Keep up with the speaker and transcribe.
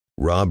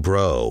Rob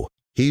Breaux.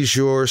 He's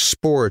your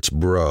sports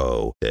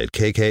bro at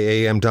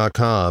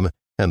KKAM.com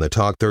and the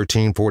Talk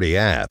 1340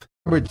 app.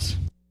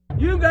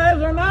 You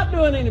guys are not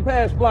doing any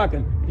pass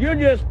blocking. You're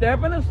just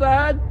stepping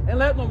aside and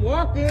letting them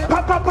walk in.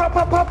 Pop, pop, pop,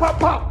 pop, pop, pop,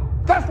 pop.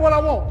 That's what I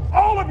want.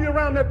 All of you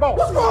around that ball.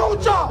 What's wrong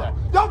with y'all?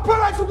 Y'all play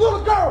like some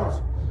little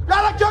girls.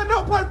 Y'all like y'all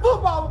never played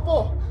football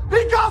before.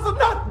 These guys are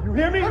nothing. You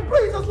hear me? They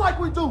breathe just like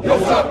we do.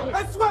 Yes, sir.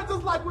 They sweat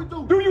just like we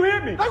do. Do you hear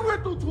me? They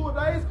went through 2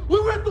 days. We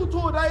went through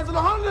 2 days in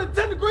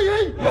 110-degree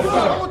heat. Yes, sir.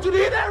 I want you to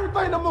hit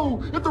everything to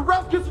move. If the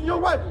ref gets in your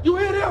way, you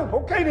hit him.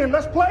 Okay, then,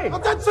 let's play.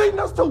 But they're cheating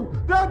us too.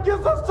 They're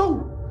against us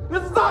too.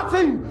 This is our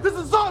team. This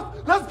is us.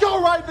 Let's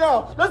go right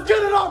now. Let's get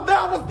it off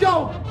now. Let's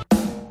go.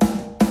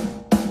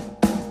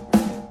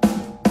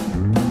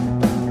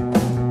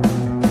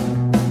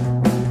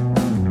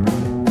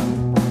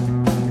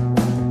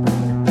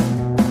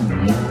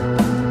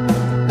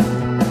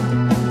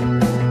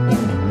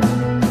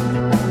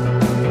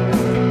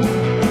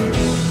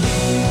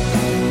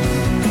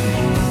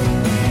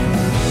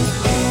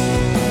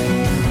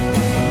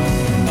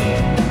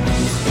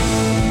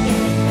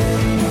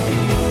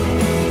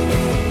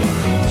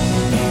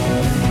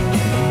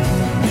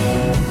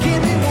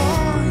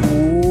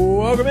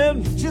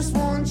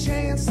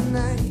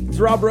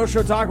 Rob Breaux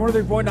Show, Talk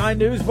 103.9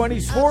 News, Bunny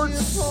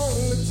Sports.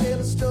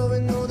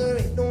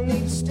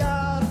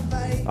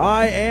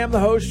 I am the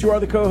host. You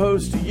are the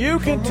co-host. You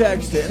can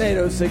text in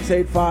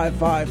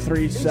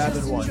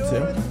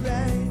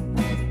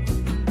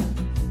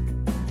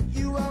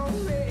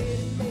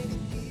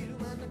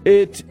 806-855-3712.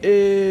 It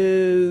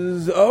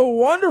is a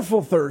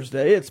wonderful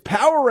Thursday. It's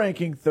Power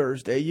Ranking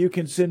Thursday. You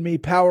can send me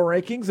power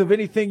rankings of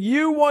anything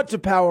you want to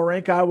power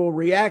rank. I will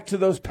react to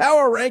those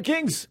power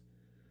rankings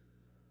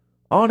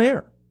on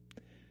air.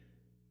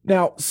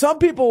 Now, some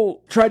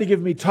people try to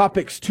give me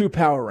topics to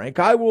power rank.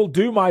 I will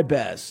do my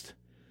best,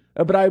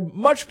 but I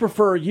much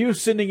prefer you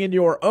sending in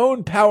your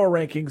own power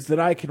rankings that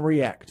I can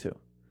react to.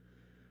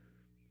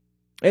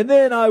 And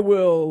then I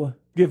will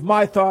give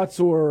my thoughts,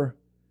 or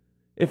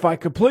if I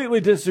completely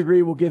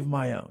disagree, we'll give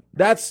my own.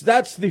 That's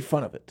the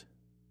fun of it,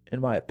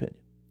 in my opinion.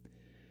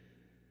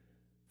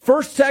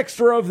 First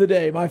texter of the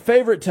day, my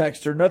favorite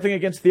texter. Nothing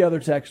against the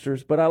other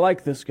texters, but I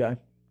like this guy.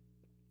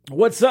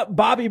 What's up,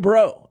 Bobby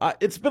Breaux?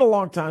 It's been a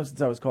long time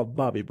since I was called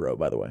Bobby Breaux,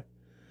 by the way.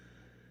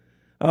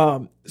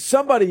 One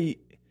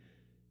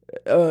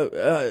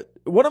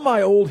of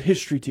my old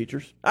history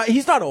teachers,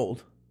 he's not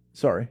old,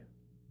 sorry.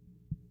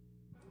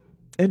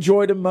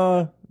 Enjoyed him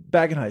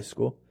back in high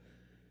school.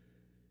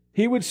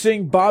 He would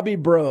sing Bobby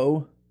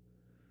Breaux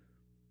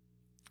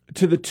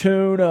to the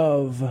tune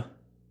of,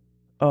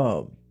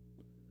 what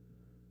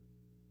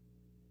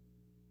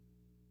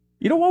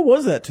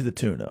was that to the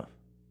tune of?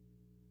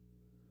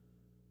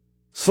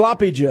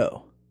 Sloppy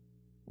Joe.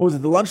 What was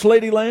it, the Lunch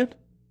Lady Land?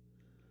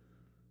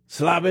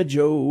 Sloppy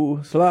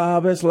Joe,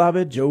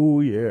 sloppy Joe,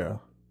 yeah.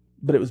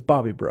 But it was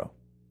Bobby Breaux.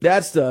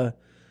 That's the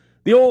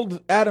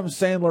old Adam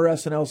Sandler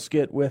SNL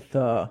skit with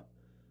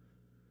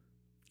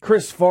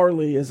Chris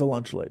Farley as a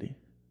lunch lady.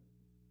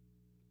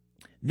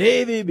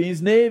 Navy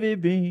beans,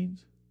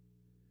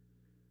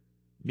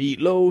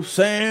 meatloaf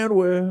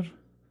sandwich.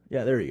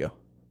 Yeah, there you go.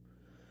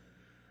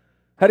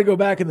 Had to go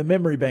back in the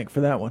memory bank for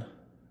that one.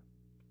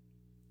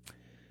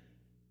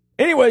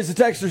 Anyways,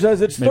 the texter says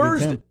it's Maybe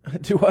Thursday.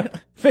 Do what?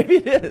 Maybe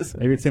it is.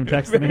 Maybe it's him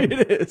texting me. Maybe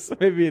it is.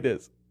 Maybe it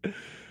is.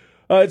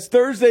 It's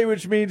Thursday,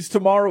 which means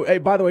tomorrow. Hey,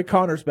 by the way,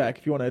 Connor's back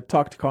if you want to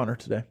talk to Connor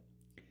today.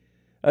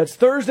 It's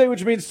Thursday,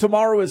 which means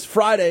tomorrow is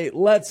Friday.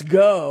 Let's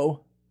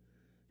go.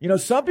 You know,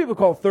 some people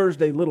call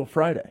Thursday Little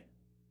Friday,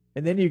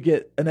 and then you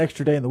get an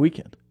extra day in the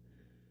weekend.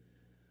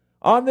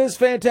 On this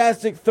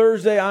fantastic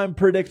Thursday, I'm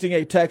predicting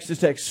a Texas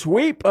Tech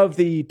sweep of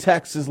the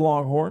Texas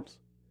Longhorns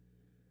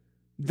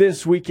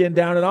this weekend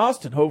down in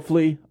Austin.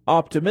 Hopefully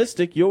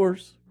optimistic.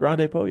 Yours,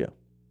 Grande Pollo.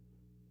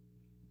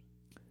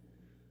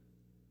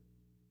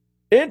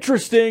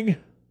 Interesting.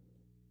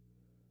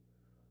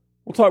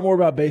 We'll talk more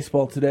about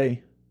baseball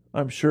today,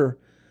 I'm sure.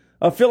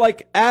 I feel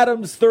like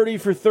Adams 30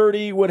 for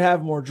 30 would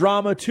have more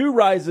drama. 2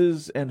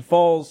 rises and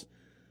falls.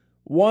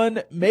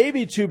 1,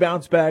 maybe 2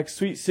 bounce backs.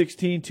 Sweet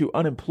 16 to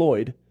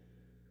unemployed.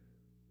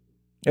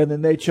 And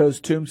then they chose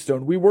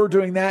Tombstone. We were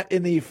doing that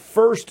in the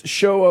first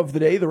show of the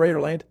day, the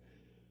Raiderland.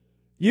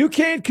 You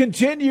can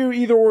continue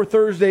either or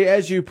Thursday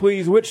as you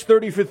please. Which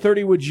 30 for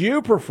 30 would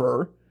you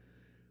prefer?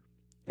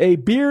 A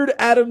Beard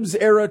Adams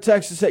era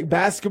Texas Tech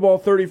basketball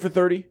 30 for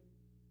 30?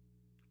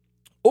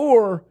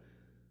 Or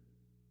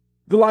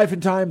the life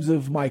and times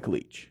of Mike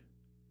Leach?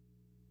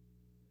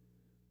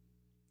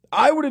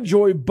 I would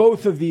enjoy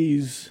both of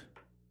these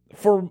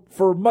for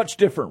much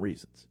different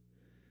reasons.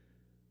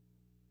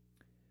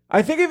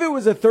 I think if it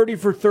was a 30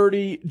 for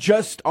 30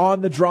 just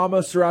on the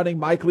drama surrounding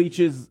Mike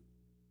Leach's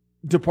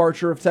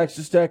departure of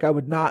Texas Tech, I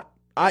would not.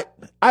 I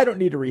don't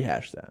need to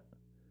rehash that.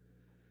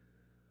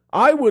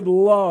 I would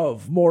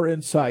love more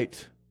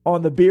insight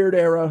on the Beard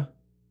era,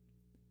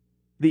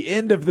 the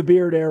end of the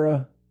Beard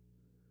era,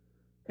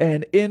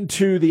 and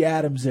into the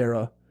Adams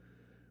era.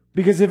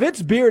 Because if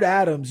it's Beard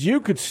Adams, you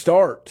could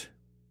start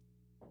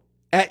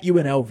at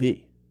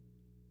UNLV.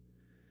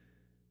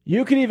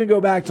 You could even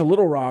go back to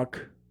Little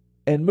Rock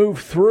and move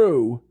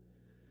through.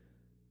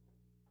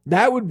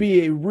 That would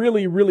be a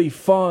really, really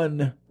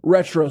fun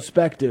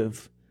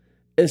retrospective,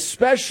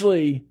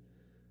 especially,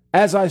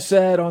 as I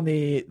said, on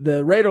the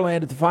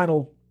Raiderland at the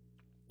final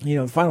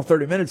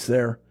 30 minutes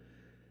there.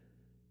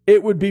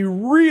 It would be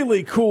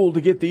really cool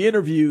to get the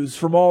interviews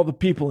from all the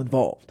people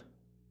involved.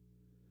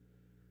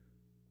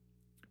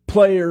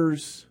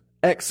 Players,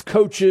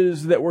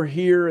 ex-coaches that were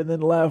here and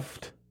then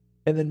left,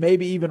 and then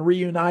maybe even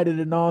reunited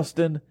in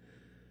Austin.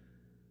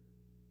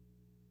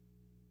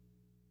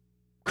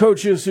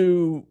 Coaches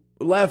who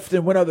left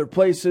and went other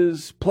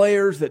places.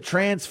 Players that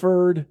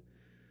transferred.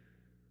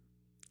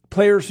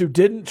 Players who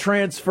didn't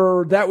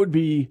transfer. That would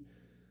be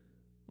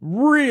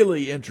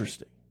really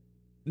interesting.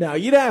 Now,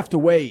 you'd have to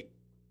wait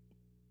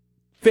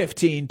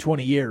 15,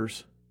 20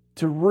 years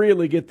to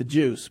really get the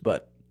juice,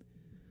 but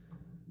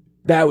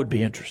that would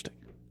be interesting.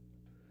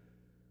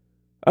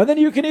 And then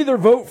you can either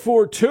vote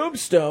for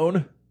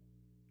Tombstone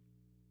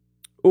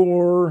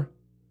or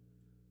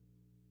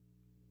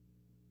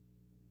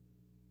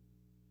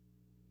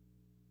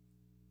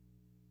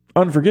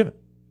Unforgiven.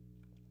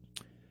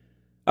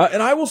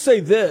 And I will say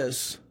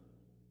this.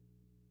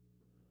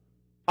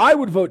 I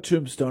would vote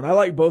Tombstone. I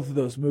like both of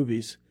those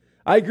movies.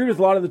 I agree with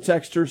a lot of the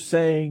texters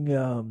saying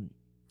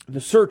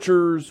The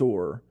Searchers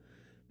or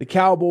The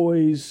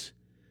Cowboys.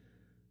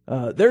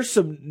 There's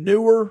some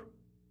newer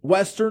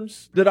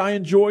Westerns that I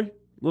enjoy, a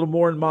little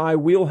more in my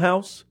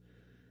wheelhouse.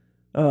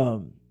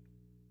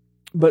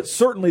 But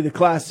certainly the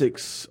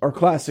classics are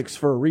classics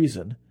for a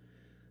reason.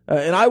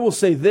 And I will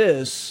say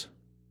this.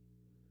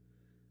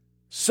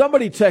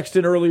 Somebody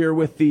texted earlier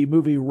with the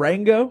movie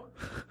Rango.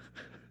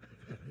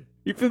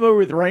 You familiar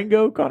with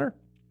Rango, Connor?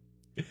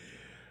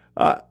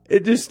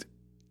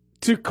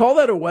 To call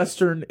that a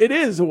Western, it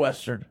is a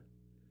Western.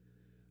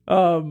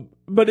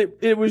 But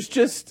it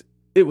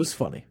was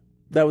funny.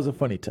 That was a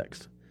funny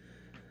text.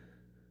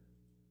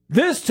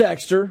 This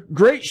texter,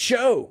 great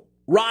show.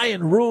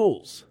 Ryan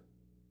rules.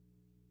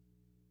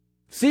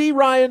 See,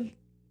 Ryan,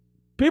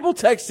 people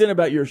text in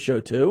about your show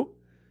too.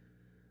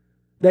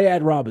 They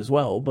add Rob as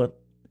well, but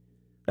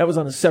that was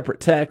on a separate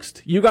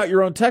text. You got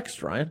your own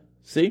text, Ryan.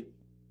 See?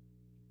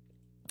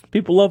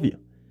 People love you.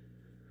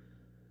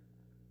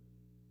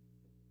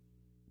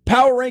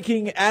 Power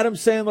ranking Adam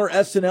Sandler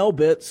SNL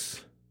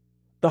bits,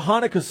 the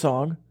Hanukkah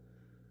song,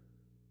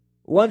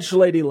 Lunch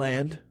Lady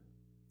Land,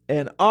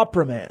 and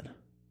Opera Man.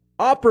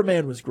 Opera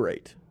Man was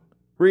great.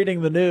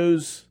 Reading the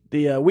news,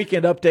 the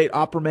Weekend Update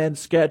Opera Man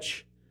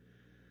sketch.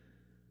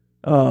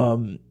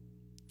 Red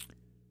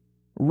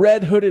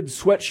Hooded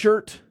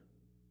Sweatshirt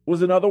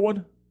was another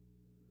one.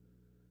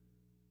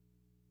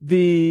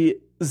 The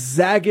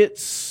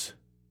Zagat's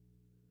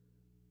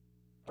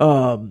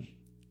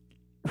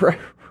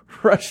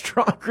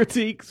restaurant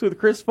critiques with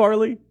Chris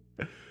Farley,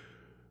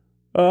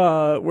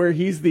 where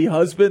he's the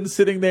husband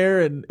sitting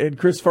there and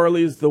Chris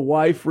Farley is the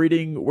wife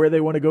reading where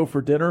they want to go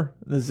for dinner,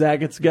 the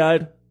Zagat's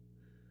Guide.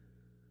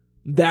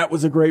 That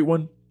was a great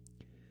one.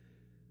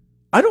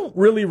 I don't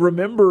really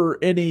remember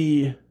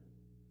any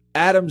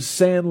Adam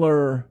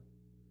Sandler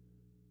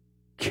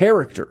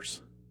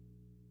characters.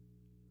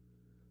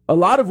 A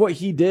lot of what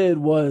he did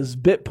was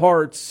bit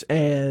parts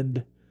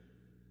and,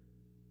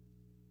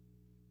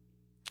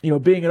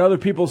 being in other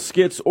people's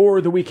skits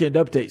or the Weekend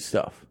Update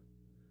stuff.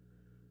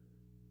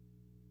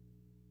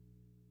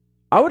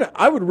 I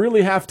would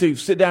really have to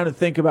sit down and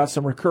think about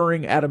some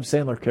recurring Adam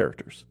Sandler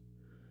characters.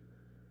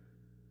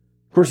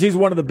 Of course, he's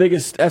one of the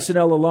biggest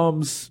SNL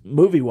alums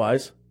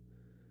movie-wise,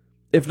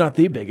 if not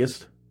the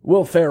biggest.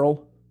 Will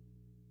Ferrell,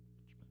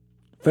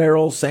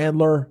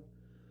 Sandler.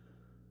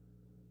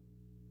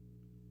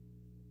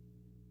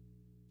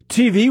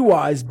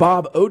 TV-wise,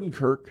 Bob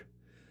Odenkirk.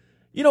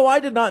 I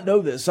did not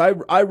know this.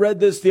 I read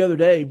this the other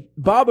day.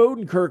 Bob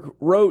Odenkirk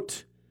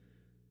wrote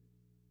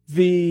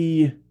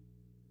the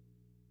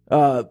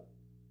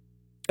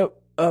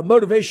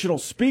motivational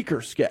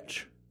speaker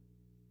sketch.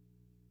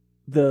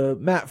 The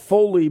Matt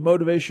Foley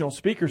motivational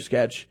speaker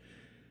sketch.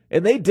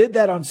 And they did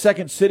that on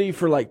Second City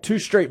for like 2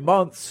 straight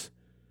months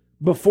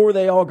before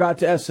they all got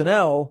to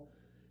SNL.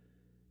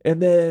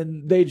 And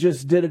then they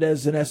just did it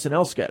as an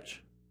SNL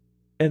sketch.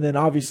 And then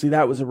obviously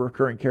that was a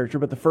recurring character,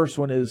 but the first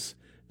one is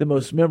the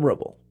most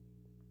memorable.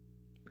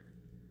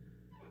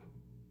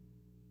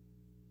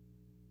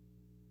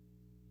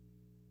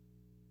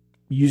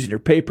 Using your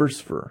papers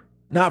for,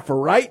 not for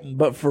writing,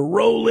 but for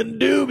rolling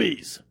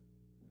doobies.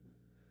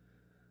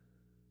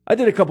 I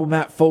did a couple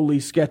Matt Foley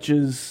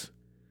sketches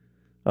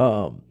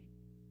in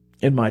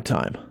my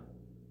time.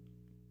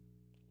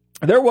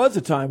 There was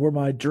a time where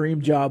my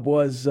dream job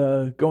was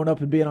going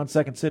up and being on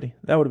Second City.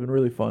 That would have been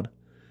really fun.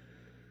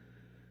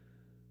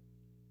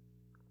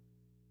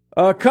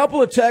 A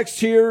couple of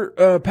texts here.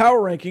 Power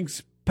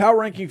rankings. Power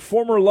ranking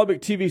former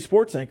Lubbock TV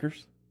sports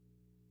anchors.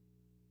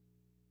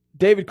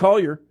 David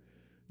Collier,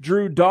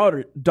 Drew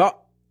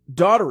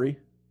Daughtery.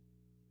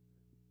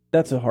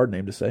 That's a hard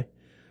name to say.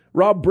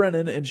 Rob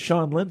Brennan and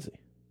Sean Lindsay.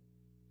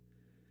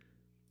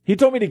 He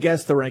told me to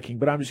guess the ranking,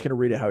 but I'm just going to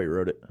read it how he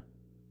wrote it.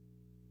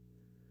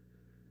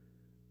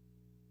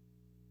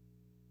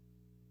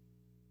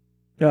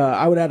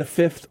 I would add a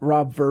fifth,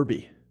 Rob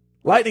Verby.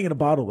 Lightning in a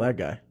bottle, that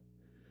guy.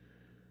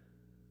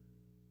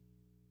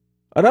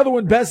 Another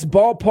one, best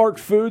ballpark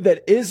food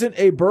that isn't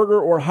a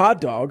burger or hot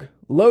dog.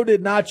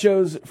 Loaded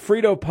nachos,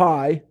 Frito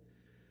pie,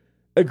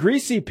 a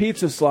greasy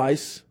pizza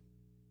slice,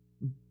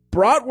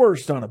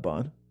 bratwurst on a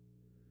bun,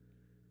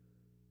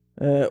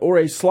 or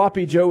a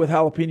sloppy Joe with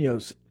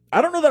jalapenos.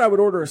 I don't know that I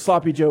would order a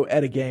sloppy Joe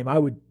at a game. I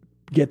would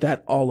get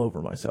that all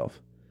over myself.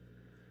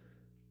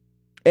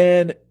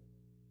 And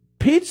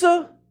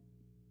pizza,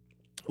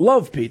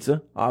 love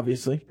pizza,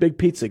 obviously. Big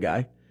pizza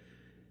guy.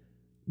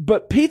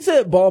 But pizza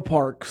at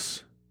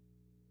ballparks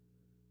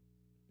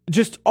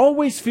just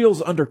always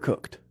feels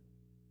undercooked.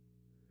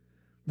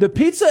 The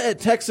pizza at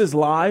Texas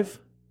Live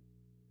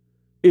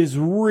is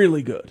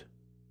really good.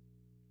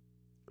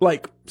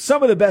 Like,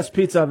 some of the best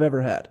pizza I've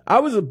ever had. I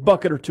was a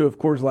bucket or two of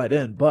Coors Light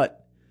in,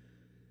 but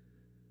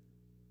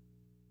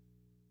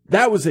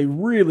that was a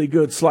really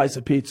good slice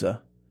of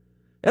pizza.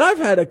 And I've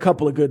had a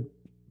couple of good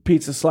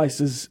pizza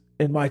slices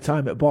in my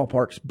time at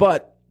ballparks,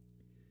 but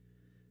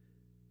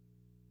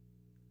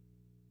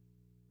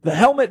the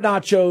helmet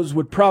nachos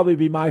would probably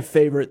be my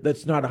favorite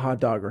that's not a hot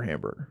dog or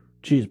hamburger,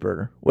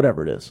 cheeseburger,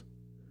 whatever it is.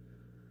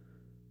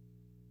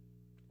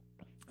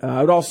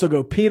 I would also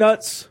go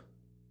peanuts.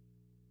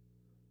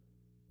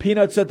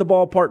 Peanuts at the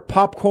ballpark,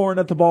 popcorn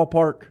at the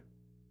ballpark.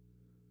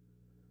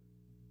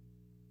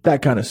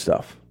 That kind of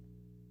stuff.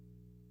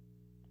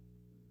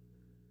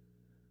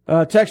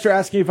 Texter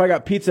asking if I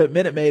got pizza at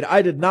Minute Maid.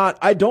 I did not.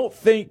 I don't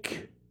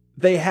think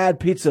they had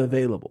pizza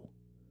available.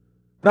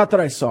 Not that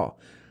I saw.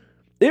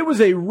 It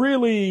was a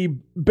really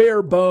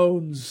bare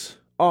bones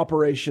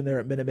operation there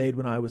at Minute Maid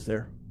when I was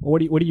there. What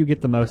do you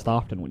get the most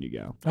often when you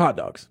go? Hot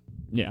dogs.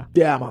 Yeah.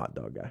 Yeah, I'm a hot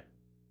dog guy.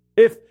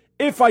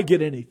 If I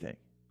get anything.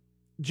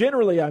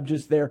 Generally, I'm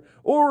just there.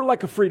 Or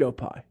like a Frito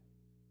pie.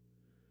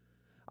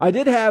 I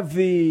did have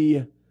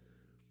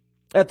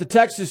at the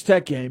Texas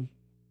Tech game,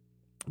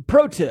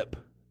 pro tip,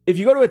 if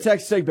you go to a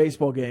Texas Tech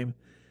baseball game,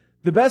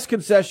 the best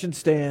concession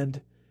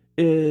stand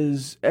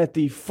is at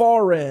the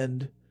far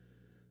end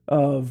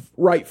of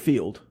right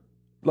field,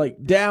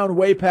 like down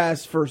way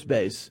past first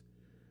base.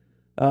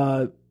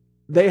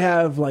 They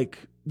have like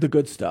the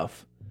good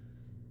stuff.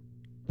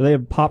 Do they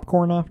have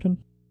popcorn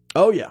often?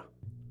 Oh, yeah.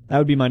 That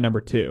would be my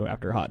number 2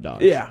 after hot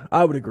dogs. Yeah,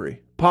 I would agree.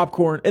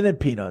 Popcorn and then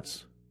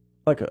peanuts.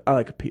 I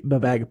like a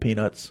bag of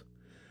peanuts.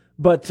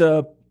 But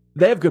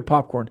they have good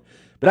popcorn.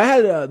 But I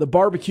had the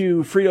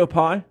barbecue Frito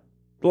pie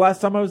the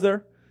last time I was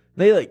there.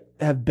 They like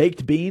have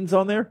baked beans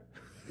on there.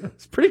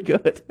 It's pretty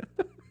good.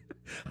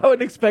 I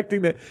wasn't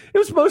expecting that. It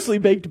was mostly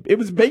baked. It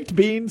was baked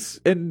beans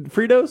and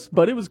Fritos,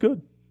 but it was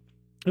good.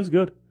 It was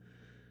good.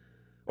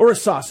 Or a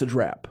sausage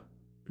wrap.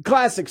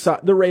 Classic,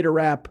 the Raider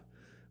wrap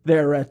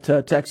there at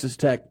Texas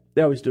Tech.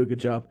 They always do a good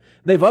job.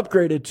 They've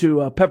upgraded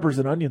to peppers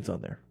and onions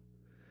on there.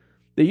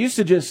 They used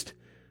to just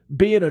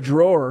be in a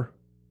drawer,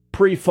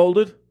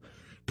 pre-folded,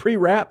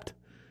 pre-wrapped,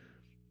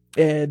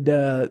 and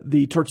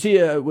the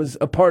tortilla was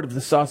a part of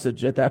the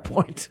sausage at that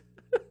point.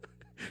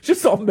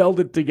 Just all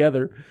melded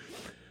together.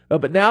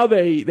 But now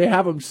they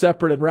have them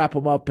separate and wrap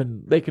them up,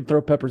 and they can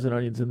throw peppers and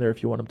onions in there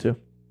if you want them to.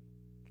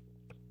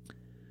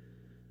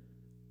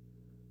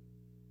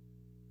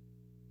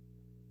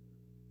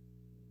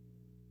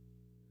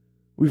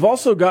 We've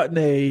also gotten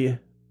a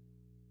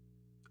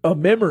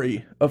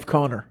memory of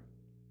Connor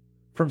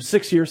from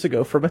 6 years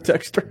ago from a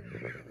texter.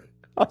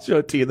 I'll show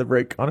it to you in the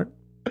break, Connor.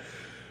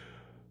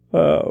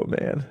 Oh,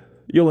 man.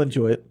 You'll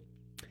enjoy it.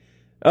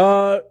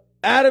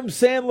 Adam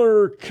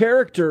Sandler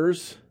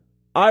characters.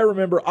 I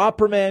remember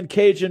Opera Man,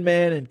 Cajun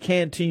Man, and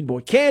Canteen Boy.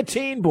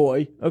 Canteen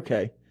Boy.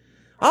 Okay.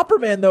 Opera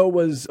Man, though,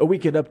 was a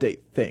Weekend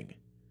Update thing.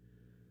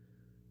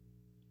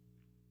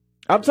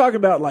 I'm talking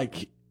about,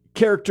 like,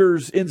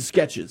 characters in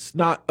sketches,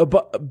 not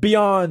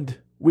beyond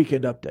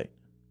Weekend Update.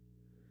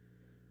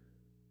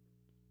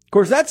 Of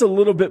course, that's a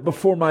little bit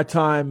before my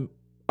time.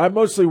 I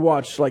mostly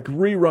watched like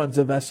reruns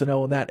of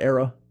SNL in that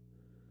era.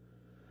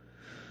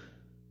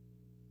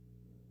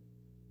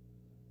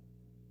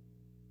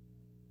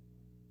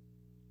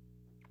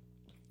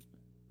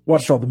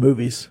 Watched all the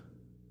movies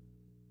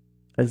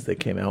as they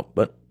came out,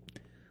 but a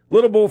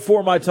little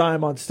before my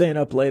time on staying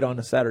up late on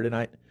a Saturday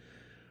night.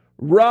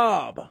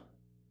 Rob,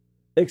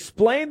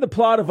 explain the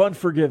plot of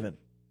Unforgiven.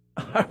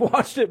 I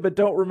watched it, but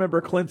don't remember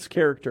Clint's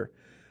character.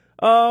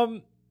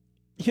 Maybe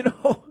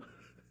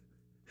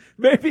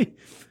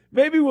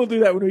we'll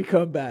do that when we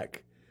come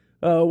back.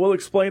 We'll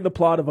explain the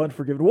plot of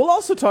Unforgiven. We'll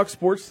also talk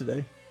sports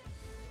today.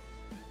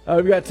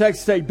 We've got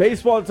Texas Tech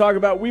baseball to talk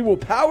about. We will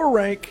power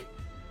rank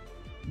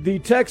the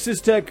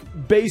Texas Tech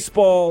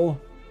baseball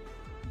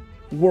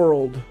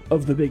world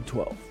of the Big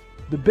 12.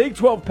 The Big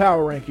 12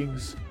 power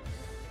rankings.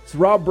 It's the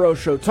Rob Breaux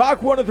Show.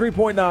 Talk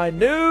 103.9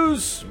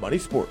 News, Money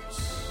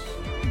Sports.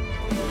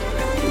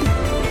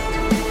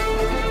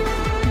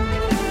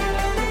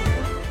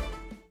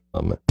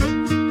 Welcome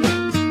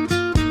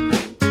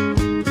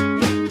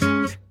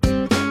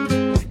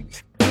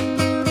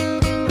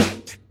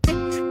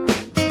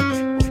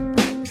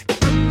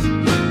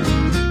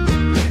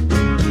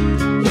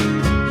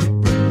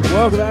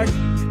back.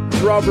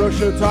 the Rob Breaux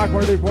Show, Talk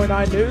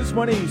 103.9 News,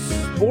 Money,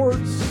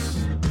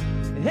 Sports.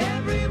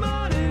 Every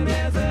morning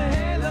there's a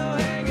halo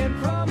hanging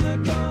from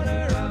the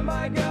corner of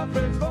my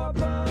girlfriend's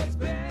 4-pound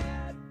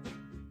bed.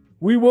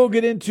 We will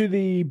get into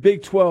the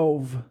Big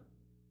 12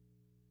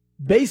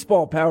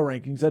 baseball power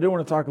rankings. I do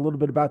want to talk a little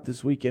bit about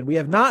this weekend. We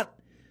have not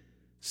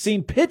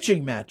seen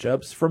pitching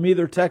matchups from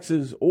either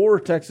Texas or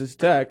Texas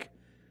Tech.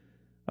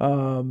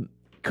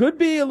 Could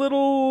be a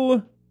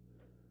little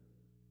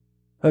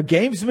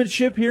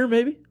gamesmanship here,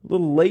 maybe. A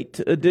little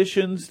late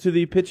additions to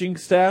the pitching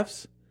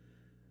staffs.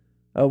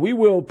 We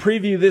will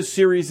preview this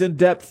series in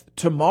depth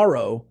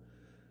tomorrow.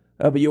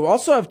 But you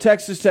also have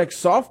Texas Tech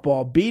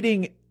softball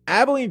beating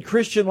Abilene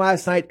Christian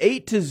last night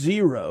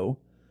 8-0.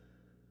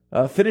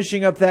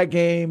 Finishing up that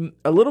game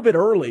a little bit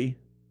early.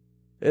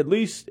 At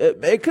least,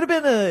 it could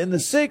have been in the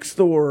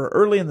 6th or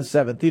early in the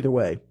 7th, either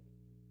way.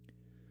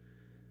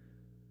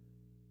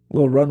 A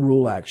little run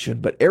rule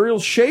action. But Ariel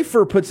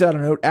Schaefer puts out a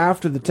note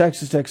after the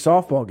Texas Tech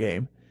softball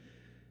game.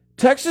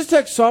 Texas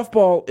Tech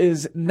softball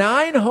is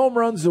 9 home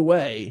runs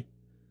away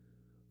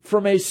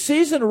from a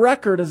season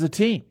record as a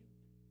team.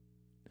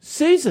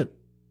 Season.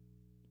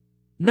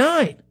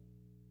 9.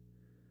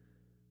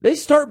 They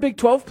start Big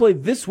 12 play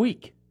this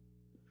week.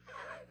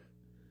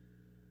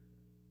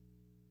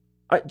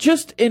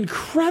 Just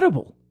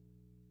incredible.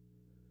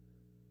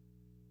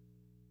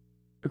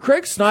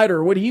 Craig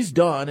Snyder, what he's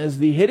done as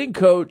the hitting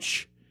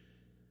coach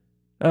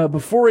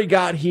before he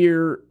got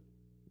here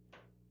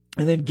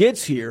and then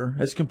gets here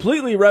has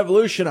completely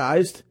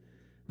revolutionized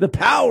the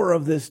power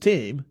of this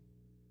team.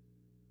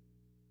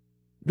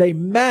 They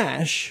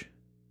mash.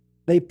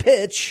 They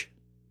pitch.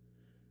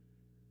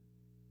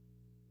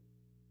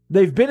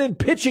 They've been in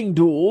pitching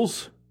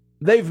duels.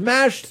 They've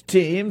mashed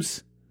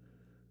teams.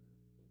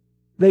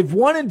 They've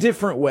won in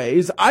different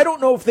ways. I don't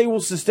know if they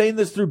will sustain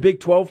this through Big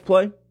 12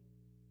 play.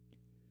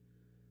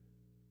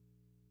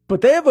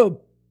 But they have a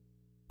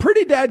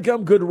pretty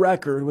dadgum good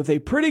record with a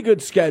pretty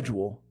good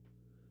schedule.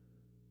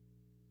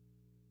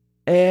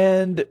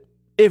 And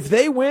if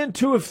they win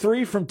 2 of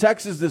 3 from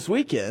Texas this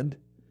weekend,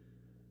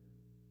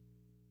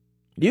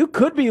 you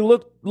could be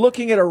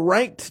looking at a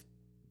ranked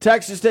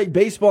Texas Tech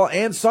baseball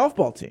and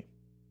softball team.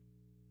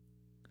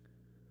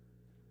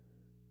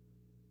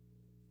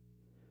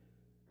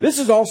 This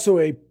is also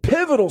a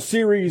pivotal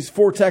series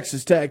for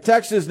Texas Tech.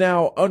 Texas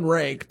now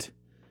unranked,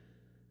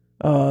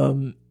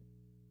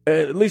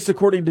 at least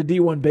according to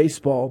D1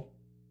 Baseball.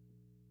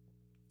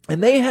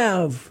 And they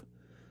have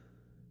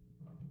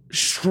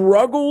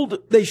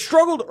struggled. They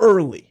struggled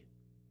early.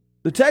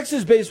 The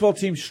Texas baseball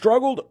team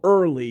struggled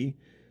early,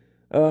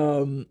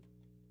 but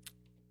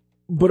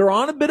are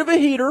on a bit of a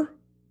heater.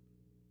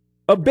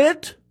 A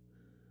bit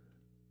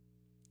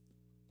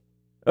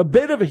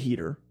of a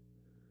heater.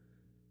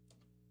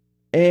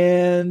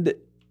 And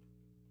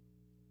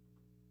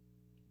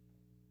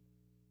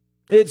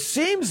it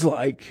seems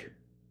like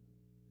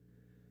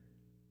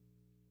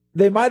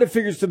they might have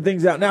figured some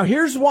things out. Now,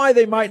 here's why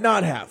they might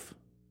not have.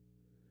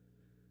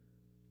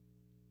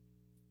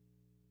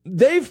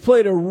 They've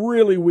played a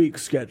really weak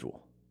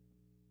schedule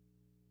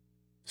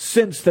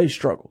since they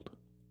struggled.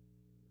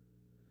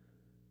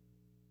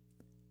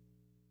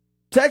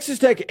 Texas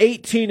Tech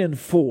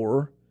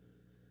 18-4.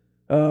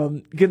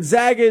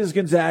 Gonzaga is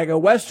Gonzaga.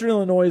 Western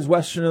Illinois is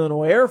Western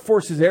Illinois. Air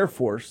Force is Air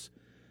Force.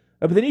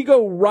 But then you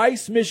go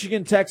Rice,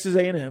 Michigan, Texas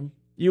A&M.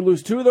 You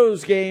lose 2 of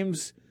those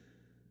games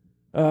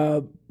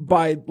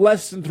by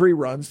less than 3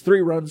 runs. 3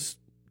 runs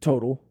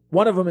total.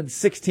 One of them in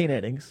 16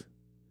 innings.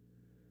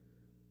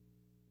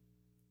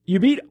 You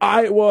beat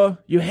Iowa.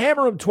 You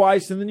hammer them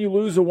twice, and then you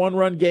lose a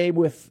 1-run game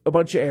with a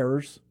bunch of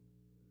errors.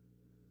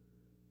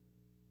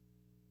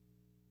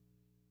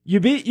 You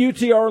beat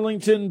UT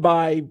Arlington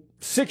by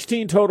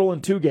 16 total in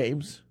 2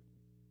 games.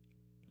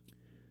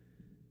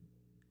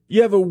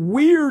 You have a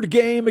weird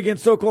game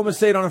against Oklahoma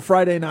State on a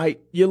Friday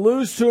night. You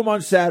lose to them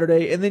on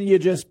Saturday, and then you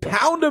just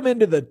pound them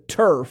into the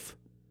turf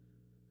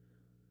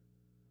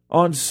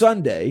on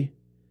Sunday.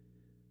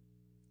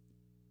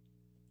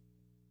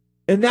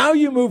 And now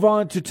you move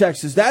on to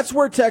Texas. That's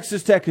where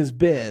Texas Tech has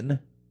been.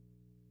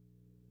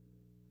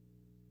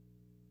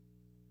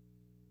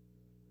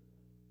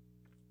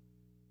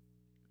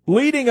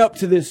 Leading up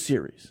to this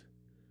series.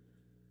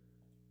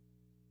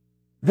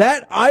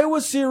 That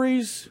Iowa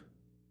series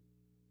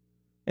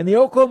and the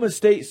Oklahoma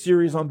State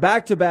series on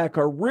back-to-back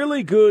are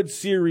really good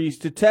series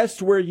to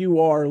test where you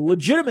are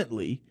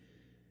legitimately,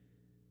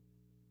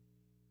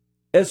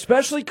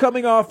 especially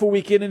coming off a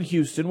weekend in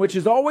Houston, which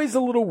is always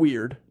a little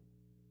weird.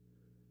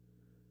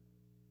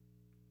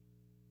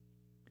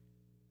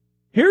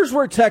 Here's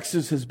where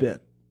Texas has been.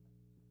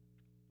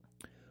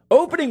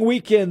 Opening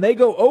weekend, they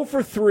go 0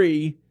 for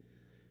 3,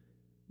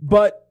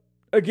 but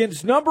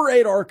against number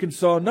 8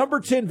 Arkansas,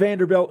 number 10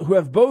 Vanderbilt, who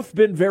have both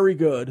been very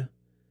good,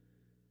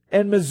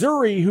 and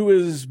Missouri, who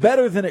is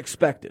better than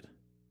expected.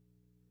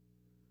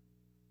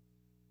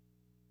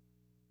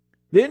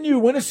 Then you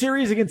win a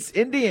series against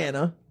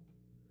Indiana,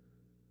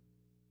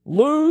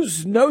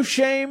 lose no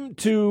shame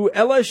to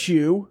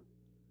LSU,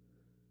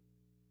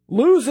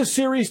 lose a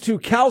series to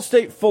Cal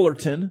State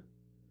Fullerton,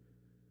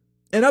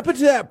 And up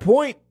until that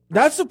point,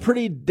 that's a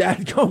pretty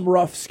dadgum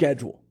rough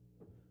schedule.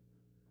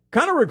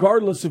 Kind of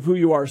regardless of who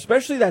you are,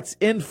 especially that's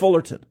in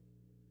Fullerton.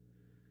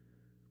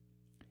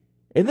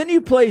 And then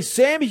you play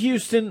Sam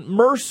Houston,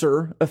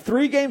 Mercer, a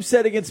 3-game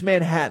set against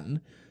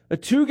Manhattan, a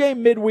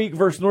 2-game midweek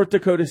versus North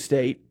Dakota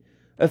State,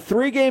 a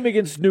 3-game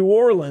against New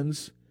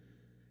Orleans,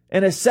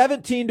 and a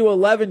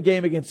 17-11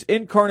 game against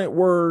Incarnate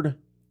Word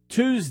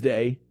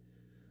Tuesday,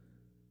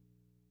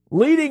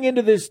 leading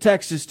into this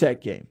Texas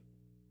Tech game.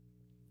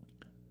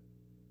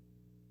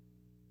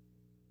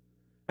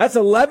 That's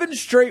 11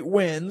 straight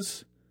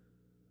wins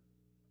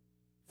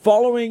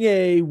following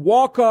a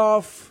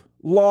walk-off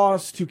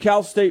loss to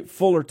Cal State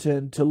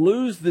Fullerton to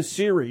lose the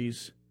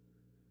series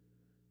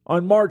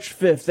on March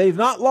 5th. They've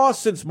not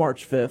lost since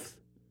March 5th.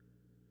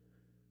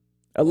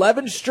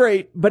 11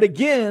 straight, but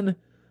again,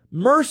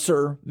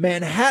 Mercer,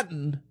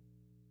 Manhattan,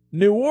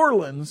 New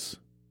Orleans,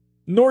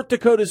 North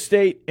Dakota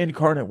State,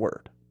 Incarnate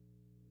Word.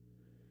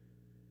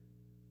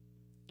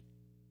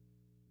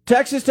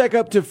 Texas Tech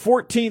up to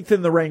 14th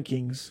in the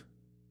rankings.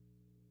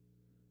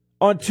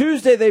 On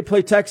Tuesday, they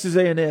play Texas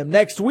A&M.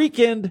 Next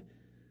weekend,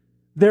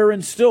 they're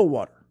in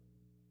Stillwater.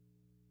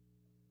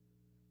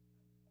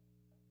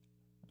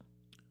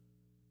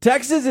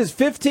 Texas is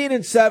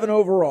 15-7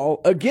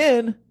 overall.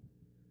 Again,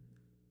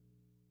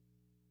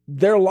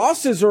 their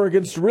losses are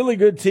against really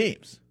good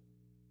teams.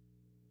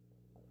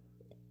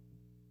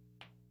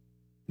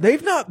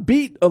 They've not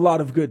beat a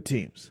lot of good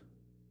teams.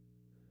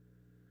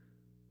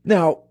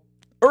 Now,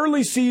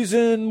 early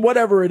season,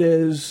 whatever it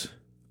is,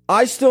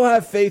 I still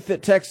have faith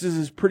that Texas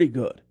is pretty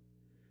good.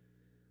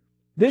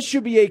 This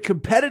should be a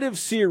competitive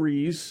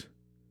series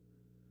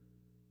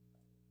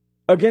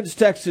against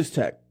Texas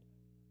Tech.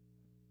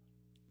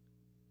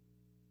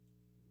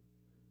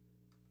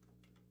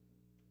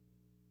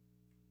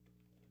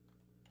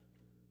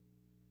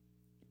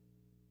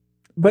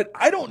 But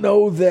I don't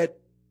know that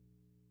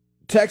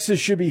Texas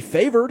should be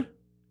favored.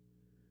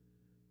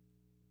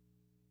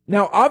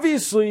 Now,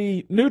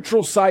 obviously,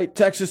 neutral site,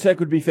 Texas Tech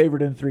would be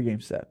favored in a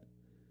 3-game set.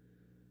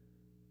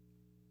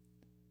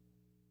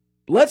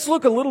 Let's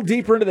look a little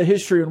deeper into the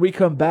history when we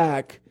come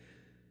back.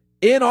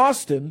 In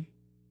Austin,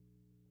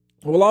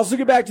 we'll also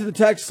get back to the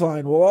text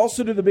line. We'll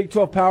also do the Big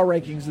 12 power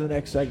rankings in the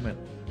next segment.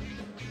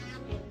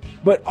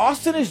 But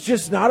Austin is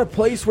just not a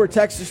place where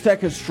Texas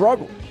Tech has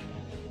struggled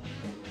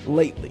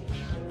lately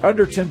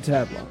under Tim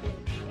Tadlock.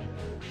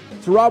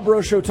 It's the Rob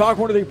Breaux Show, Talk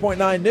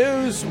 103.9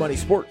 News, Money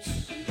Sports.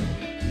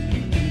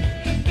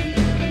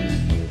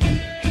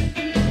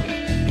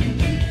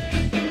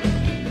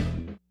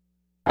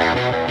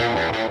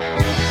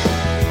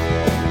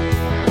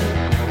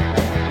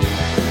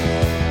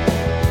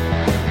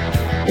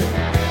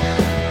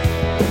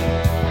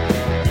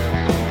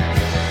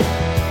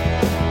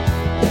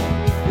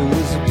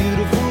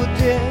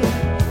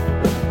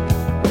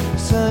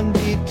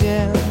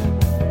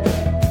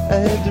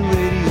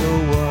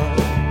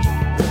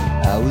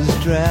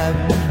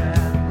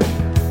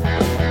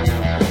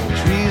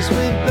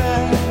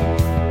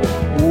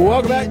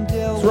 Welcome back.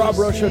 It's Rob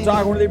Breaux Show,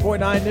 Talk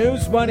 103.9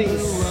 News, Money,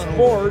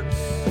 Sports.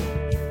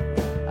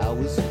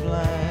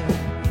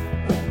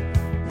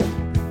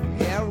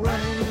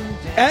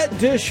 At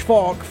Dish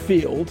Falk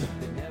Field,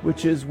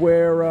 which is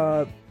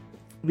where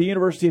the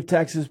University of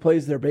Texas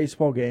plays their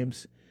baseball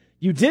games.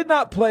 You did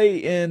not play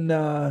in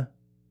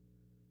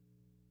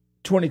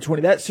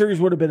 2020. That series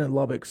would have been in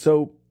Lubbock.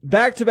 So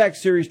back-to-back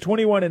series,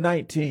 21 and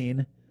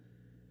 19.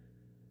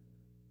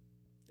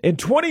 In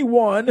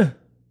 21,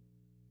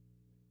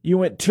 you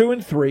went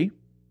 2-3.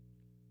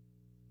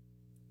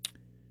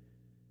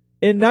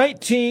 In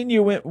 19,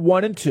 you went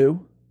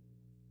 1-2.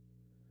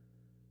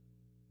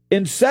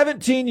 In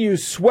 17, you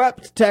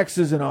swept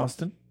Texas and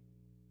Austin.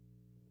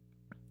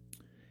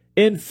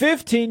 In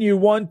 15, you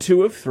won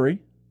 2 of 3.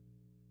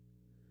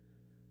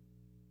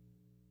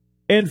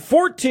 In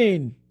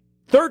 13,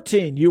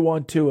 you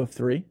won 2 of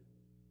 3.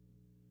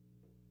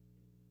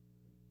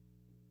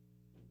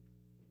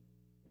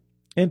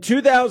 In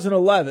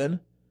 2011,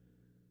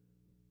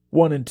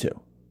 1-2.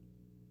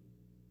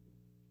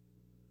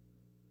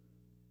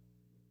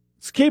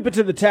 Let's keep it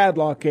to the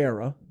Tadlock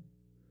era.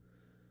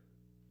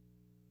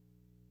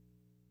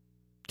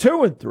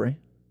 2-3.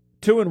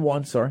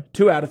 2-1, sorry.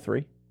 2 out of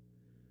 3.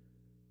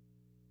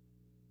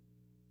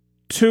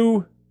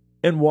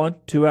 2-1,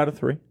 2 out of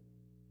 3.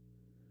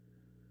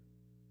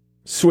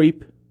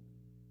 Sweep.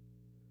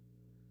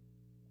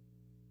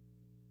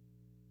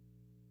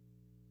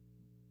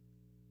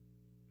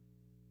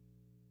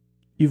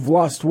 You've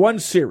lost one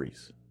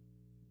series.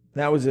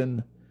 That was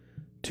in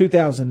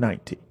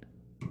 2019.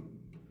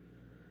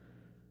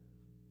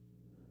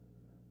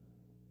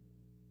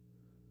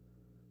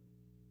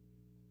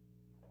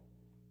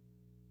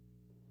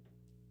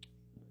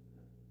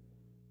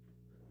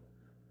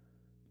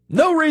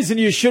 No reason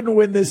you shouldn't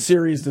win this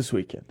series this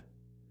weekend.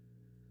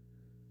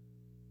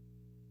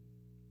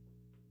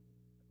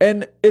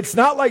 And it's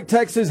not like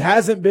Texas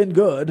hasn't been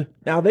good.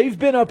 Now, they've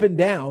been up and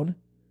down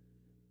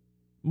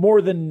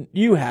more than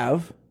you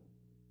have.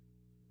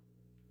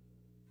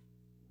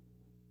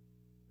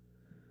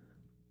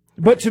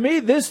 But to me,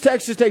 this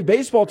Texas Tech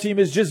baseball team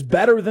is just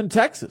better than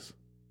Texas.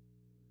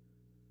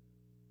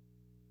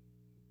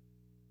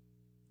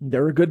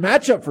 They're a good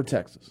matchup for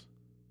Texas.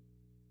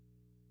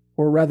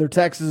 Or rather,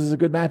 Texas is a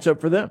good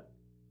matchup for them.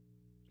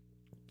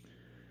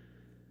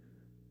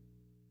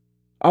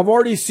 I've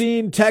already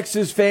seen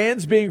Texas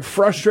fans being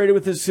frustrated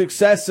with the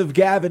success of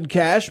Gavin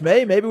Cash.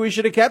 Maybe we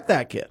should have kept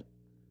that kid.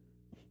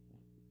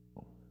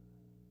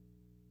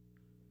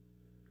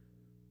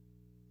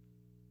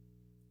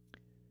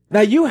 Now,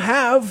 you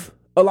have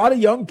a lot of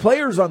young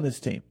players on this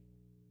team.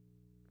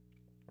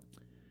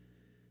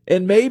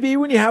 And maybe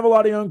when you have a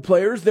lot of young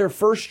players, their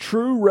first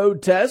true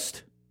road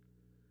test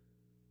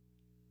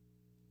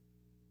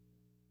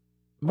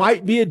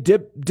might be a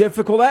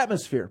difficult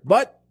atmosphere.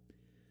 But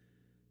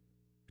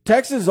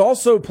Texas is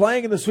also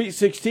playing in the Sweet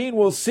 16.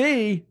 We'll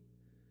see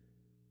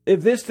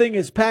if this thing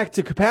is packed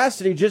to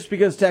capacity just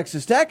because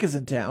Texas Tech is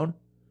in town.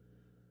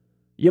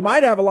 You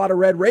might have a lot of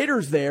Red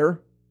Raiders there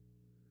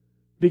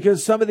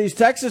because some of these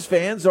Texas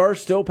fans are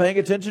still paying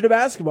attention to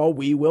basketball.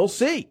 We will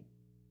see.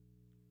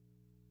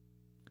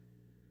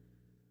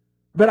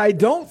 But I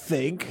don't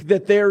think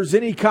that there's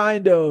any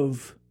kind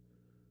of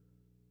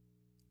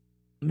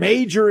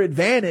major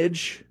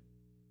advantage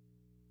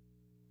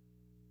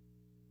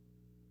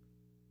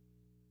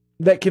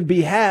that can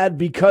be had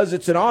because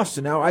it's in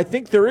Austin. Now, I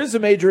think there is a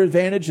major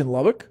advantage in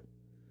Lubbock.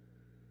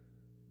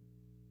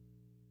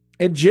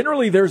 And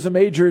generally, there's a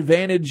major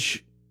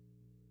advantage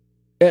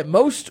at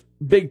most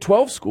Big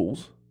 12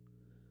 schools.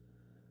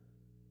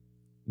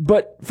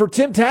 But for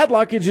Tim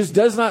Tadlock, it just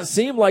does not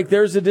seem like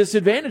there's a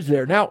disadvantage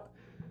there. Now,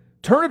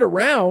 turn it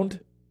around,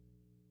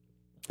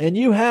 and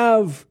you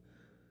have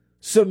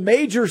some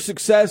major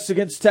success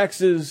against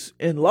Texas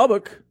in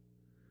Lubbock,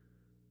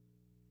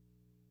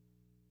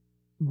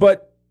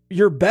 but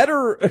you're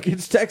better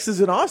against Texas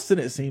in Austin,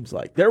 it seems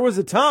like. There was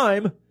a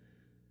time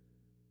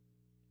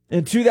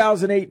in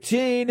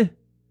 2018,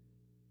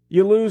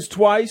 you lose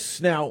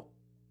twice. Now,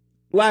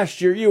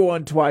 last year you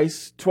won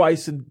twice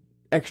in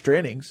extra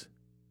innings.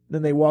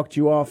 Then they walked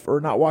you off,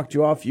 or not walked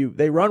you off,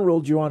 they run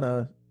ruled you on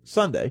a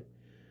Sunday.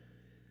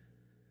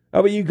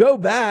 But you go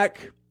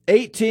back,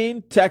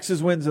 18, Texas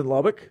wins in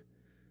Lubbock.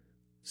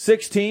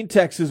 16,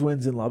 Texas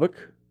wins in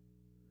Lubbock.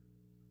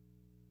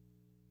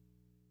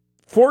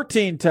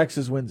 14,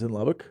 Texas wins in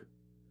Lubbock.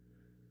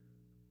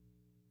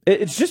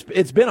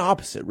 It's been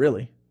opposite,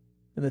 really,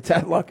 in the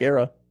Tadlock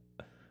era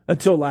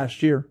until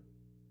last year.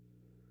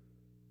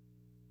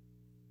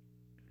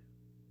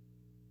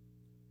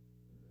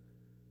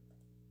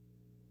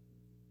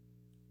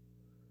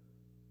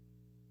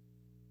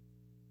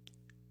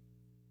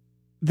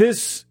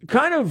 This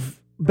kind of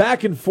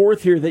back and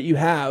forth here that you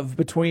have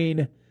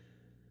between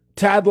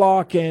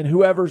Tadlock and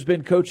whoever's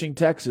been coaching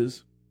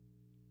Texas,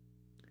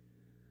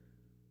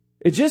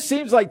 it just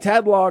seems like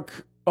Tadlock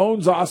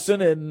owns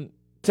Austin and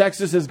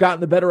Texas has gotten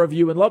the better of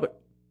you in Lubbock.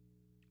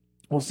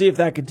 We'll see if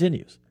that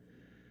continues.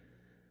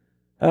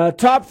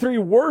 Top 3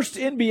 worst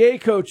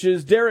NBA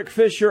coaches: Derek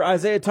Fisher,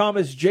 Isaiah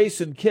Thomas,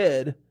 Jason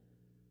Kidd.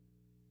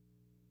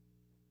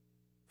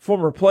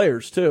 Former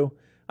players, too.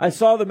 I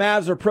saw the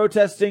Mavs are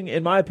protesting,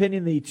 in my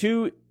opinion, the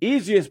 2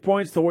 easiest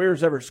points the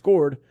Warriors ever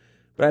scored,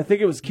 but I think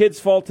it was Kidd's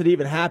fault it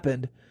even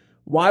happened.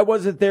 Why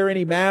wasn't there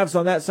any Mavs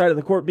on that side of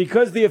the court?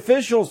 Because the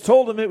officials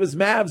told them it was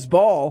Mavs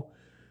ball.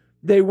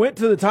 They went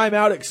to the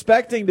timeout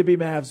expecting to be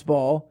Mavs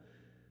ball,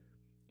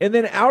 and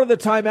then out of the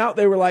timeout,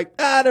 they were like,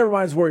 never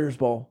mind, it's Warriors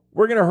ball.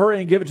 We're going to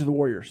hurry and give it to the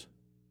Warriors.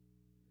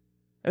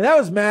 And that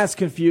was mass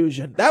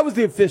confusion. That was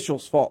the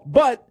officials' fault.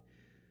 But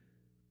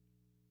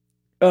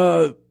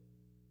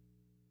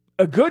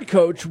a good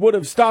coach would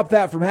have stopped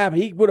that from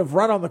happening. He would have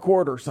run on the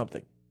court or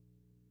something.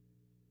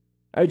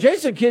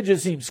 Jason Kidd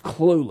just seems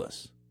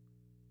clueless.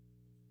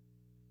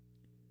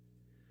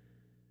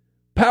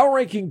 Power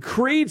ranking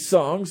Creed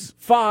songs: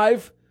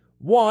 5,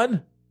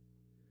 1,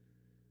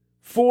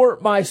 For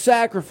My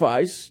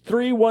Sacrifice,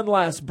 3, One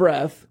Last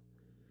Breath,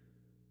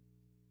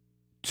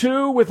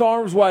 2, With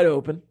Arms Wide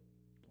Open,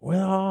 with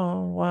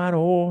arms wide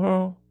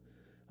open.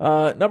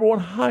 Number 1,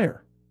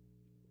 Higher.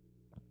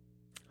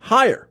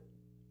 Higher.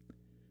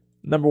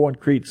 Number 1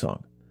 Creed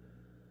song.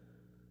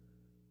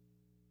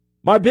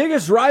 My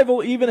biggest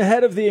rival, even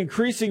ahead of the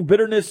increasing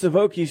bitterness of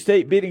Okie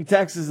State beating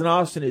Texas and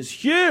Austin, is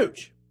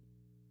huge.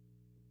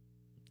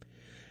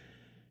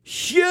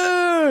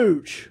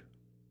 Huge!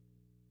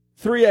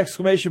 3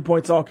 exclamation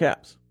points, all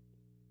caps.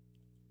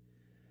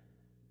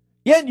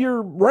 Yet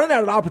you're running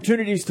out of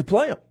opportunities to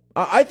play them.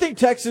 I think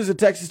Texas and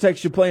Texas Tech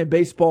should play in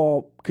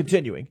baseball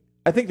continuing.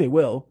 I think they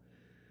will.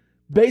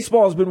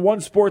 Baseball has been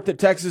one sport that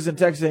Texas and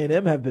Texas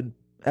A&M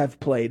have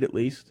played, at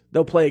least.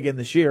 They'll play again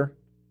this year.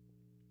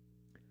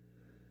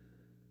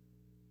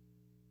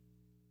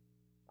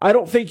 I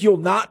don't think you'll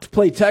not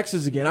play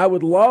Texas again. I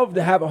would love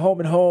to have a home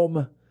and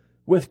home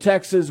with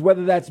Texas,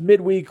 whether that's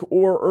midweek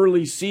or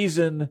early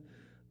season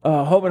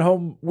home and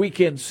home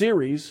weekend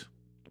series,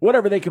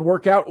 whatever they can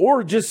work out,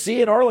 or just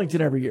see in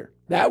Arlington every year.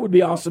 That would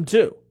be awesome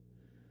too.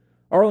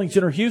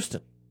 Arlington or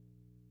Houston.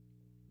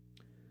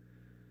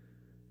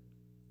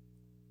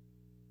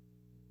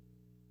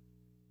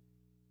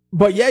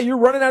 But yeah, you're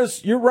running out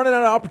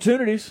of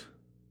opportunities.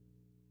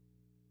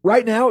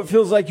 Right now, it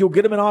feels like you'll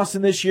get them in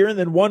Austin this year and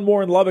then one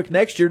more in Lubbock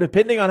next year,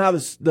 depending on how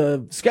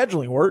the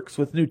scheduling works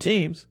with new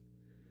teams.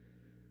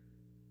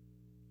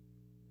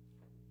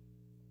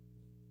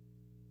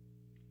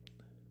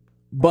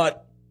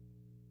 But,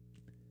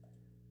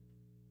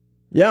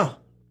 yeah.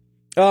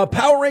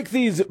 Power rank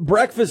these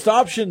breakfast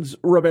options,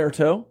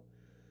 Roberto.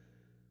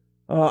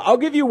 I'll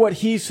give you what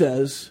he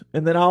says,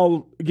 and then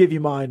I'll give you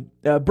mine.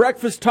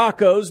 Breakfast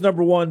tacos,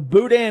 number 1.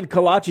 Boudin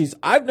kolaches.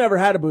 I've never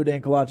had a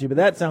boudin kolache, but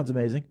that sounds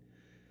amazing.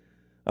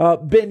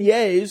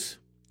 Beignets,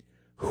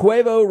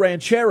 huevo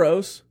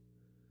rancheros,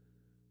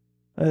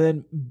 and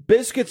then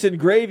biscuits and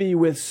gravy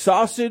with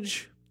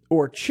sausage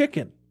or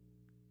chicken.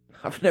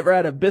 I've never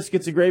had a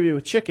biscuits and gravy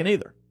with chicken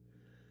either.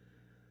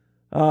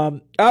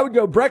 I would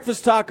go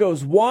breakfast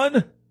tacos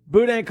 1,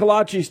 boudin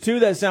kolaches 2.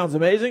 That sounds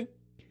amazing.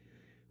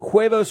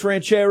 Huevos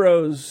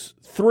rancheros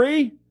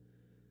 3,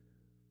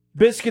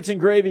 biscuits and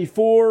gravy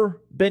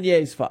 4,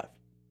 beignets 5.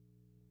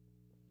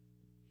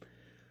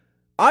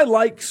 I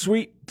like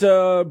sweet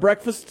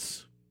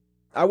breakfasts.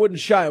 I wouldn't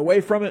shy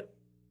away from it.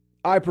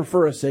 I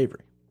prefer a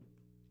savory.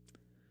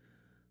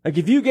 Like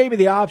if you gave me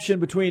the option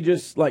between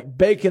just like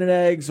bacon and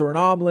eggs or an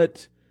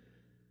omelet,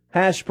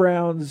 hash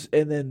browns,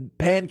 and then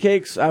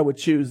pancakes, I would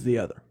choose the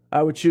other.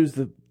 I would choose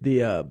the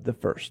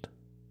first.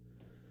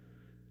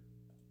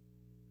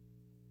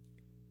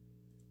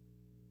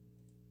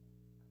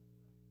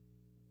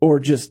 Or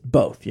just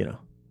both,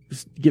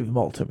 Just give them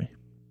all to me.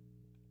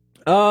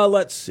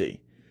 Let's see.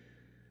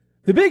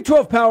 The Big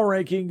 12 power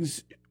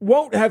rankings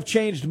won't have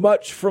changed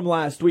much from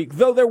last week,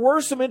 though there were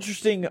some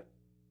interesting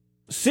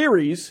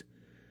series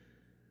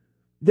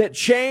that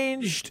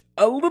changed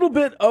a little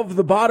bit of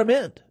the bottom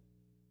end.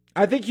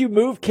 I think you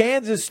move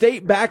Kansas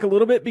State back a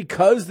little bit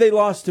because they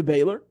lost to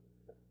Baylor.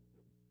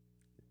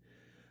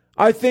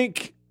 I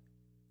think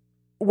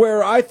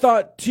where I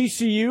thought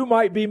TCU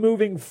might be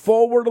moving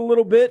forward a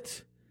little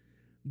bit,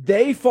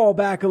 they fall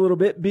back a little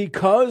bit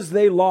because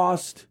they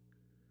lost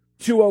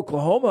to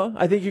Oklahoma.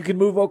 I think you can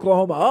move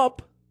Oklahoma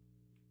up.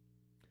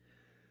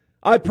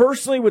 I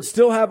personally would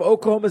still have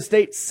Oklahoma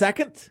State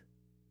second.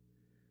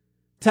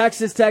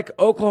 Texas Tech,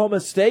 Oklahoma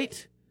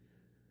State.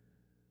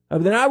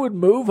 Then I would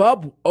move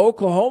up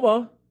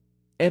Oklahoma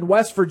and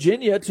West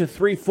Virginia to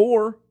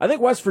 3-4. I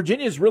think West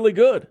Virginia is really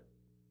good.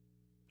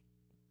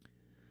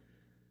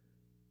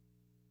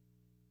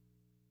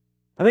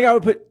 I think I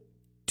would put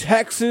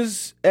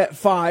Texas at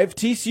 5,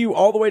 TCU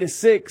all the way to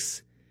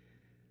 6.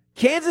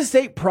 Kansas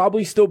State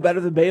probably still better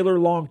than Baylor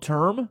long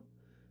term,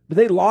 but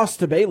they lost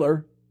to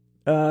Baylor.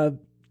 And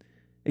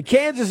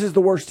Kansas is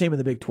the worst team in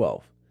the Big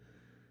 12.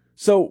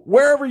 So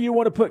wherever you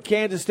want to put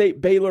Kansas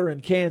State, Baylor,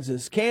 and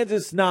Kansas,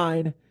 Kansas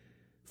 9,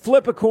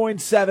 flip a coin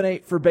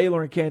 7-8 for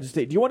Baylor and Kansas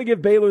State. Do you want to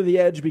give Baylor the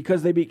edge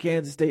because they beat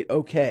Kansas State?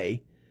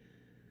 Okay.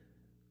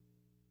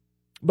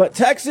 But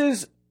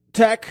Texas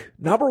Tech,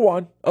 number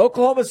 1.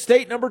 Oklahoma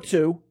State, number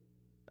 2.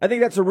 I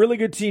think that's a really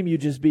good team you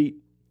just beat.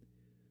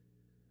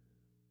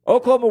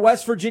 Oklahoma,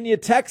 West Virginia,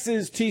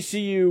 Texas,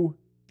 TCU,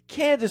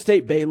 Kansas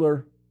State,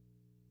 Baylor,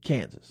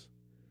 Kansas.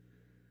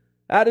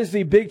 That is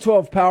the Big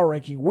 12 power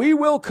ranking. We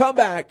will come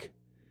back,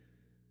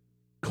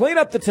 clean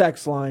up the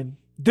text line,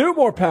 do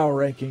more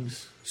power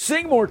rankings,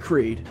 sing more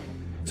Creed.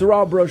 It's a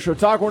Rob Breaux Show.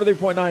 Talk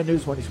 103.9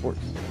 News 20 Sports.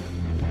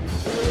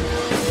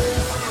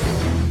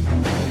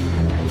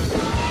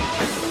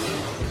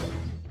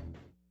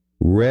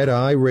 Red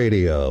Eye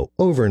Radio,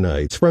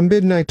 overnights from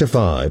midnight to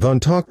 5 on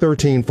Talk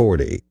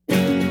 1340.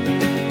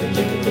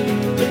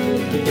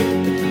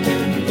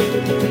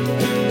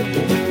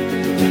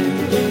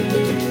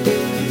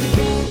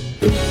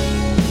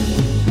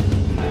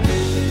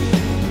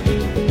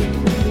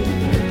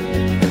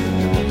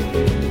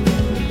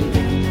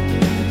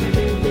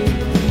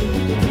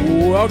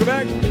 Welcome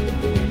back.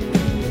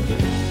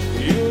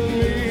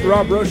 It's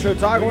Rob Breaux Show.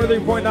 Talk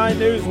 103.9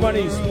 News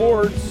Money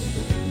Sports.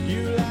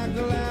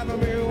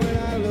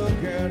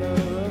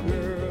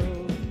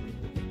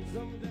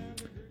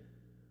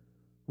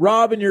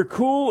 Rob, in your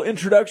cool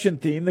introduction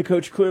theme, the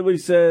coach clearly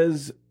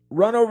says,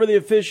 run over the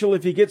official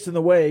if he gets in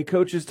the way.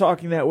 Coaches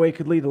talking that way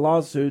could lead to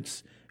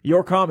lawsuits.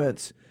 Your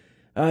comments.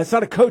 It's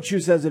not a coach who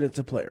says it, it's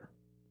a player.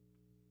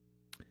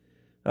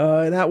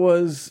 And that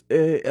was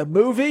a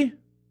movie,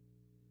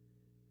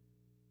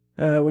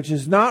 which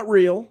is not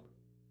real.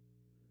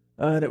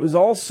 And it was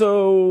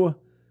also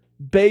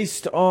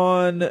based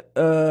on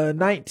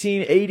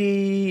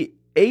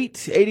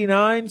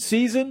 1988-89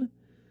 season.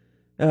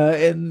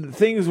 And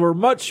things were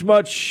much,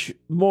 much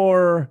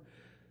more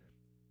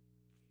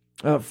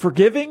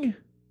forgiving,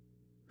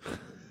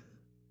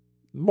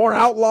 more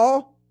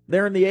outlaw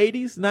there in the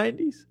 80s,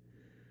 90s.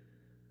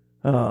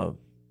 But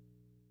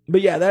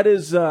yeah, that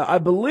is, I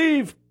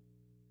believe,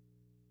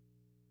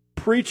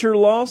 Preacher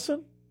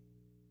Lawson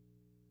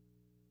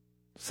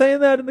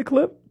saying that in the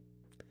clip.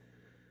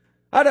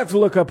 I'd have to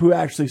look up who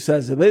actually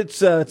says it, but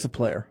it's a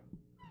player.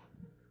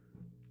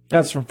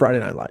 That's from Friday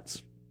Night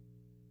Lights.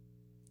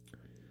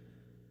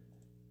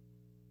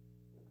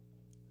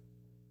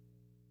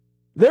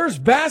 There's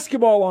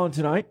basketball on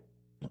tonight.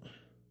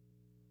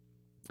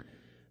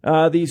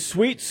 The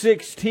Sweet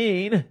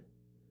 16.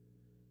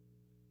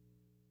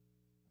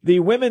 The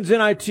women's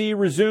NIT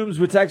resumes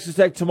with Texas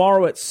Tech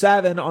tomorrow at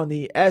 7 on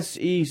the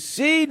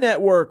SEC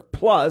Network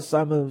Plus.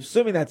 I'm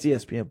assuming that's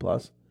ESPN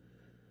Plus.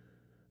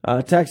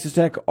 Texas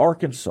Tech,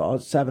 Arkansas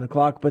at 7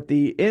 o'clock. But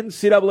the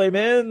NCAA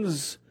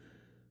men's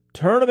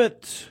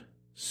tournament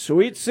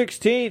Sweet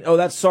 16. Oh,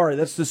 that's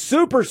the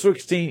Super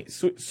 16.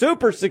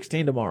 Super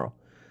 16 tomorrow.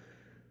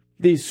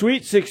 The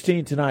Sweet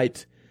 16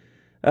 tonight.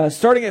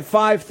 Starting at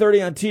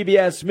 5:30 on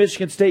TBS,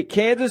 Michigan State,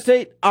 Kansas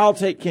State. I'll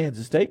take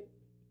Kansas State.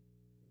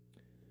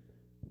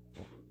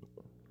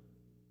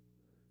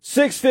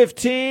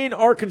 6:15,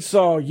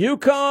 Arkansas,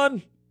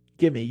 UConn.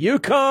 Give me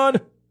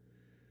UConn.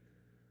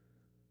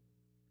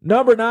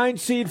 Number 9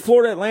 seed,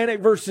 Florida Atlantic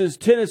versus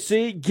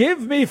Tennessee.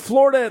 Give me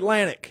Florida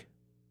Atlantic.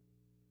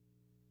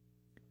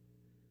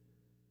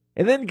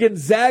 And then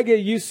Gonzaga,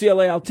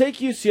 UCLA. I'll take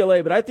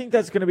UCLA, but I think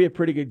that's going to be a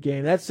pretty good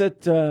game. That's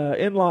at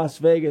in Las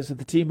Vegas at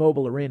the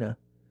T-Mobile Arena.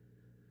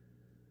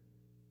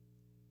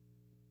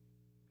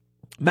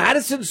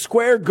 Madison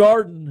Square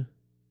Garden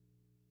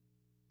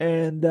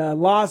and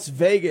Las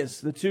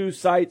Vegas, the two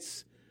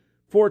sites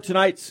for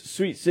tonight's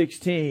Sweet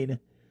 16.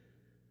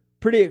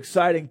 Pretty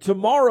exciting.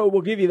 Tomorrow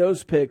we'll give you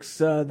those picks.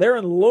 They're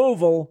in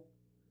Louisville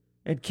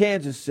and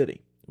Kansas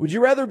City. Would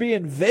you rather be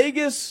in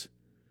Vegas,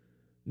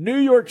 New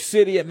York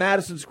City at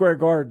Madison Square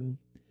Garden,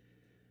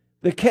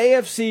 the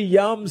KFC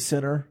Yum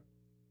Center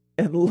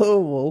in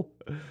Louisville,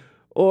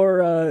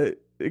 or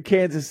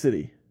Kansas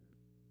City?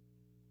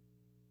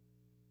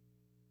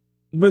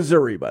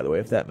 Missouri, by the way,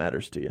 if that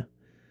matters to you.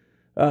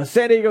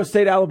 San Diego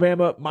State,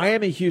 Alabama,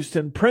 Miami,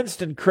 Houston,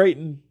 Princeton,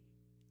 Creighton,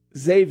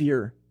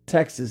 Xavier,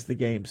 Texas, the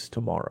games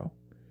tomorrow.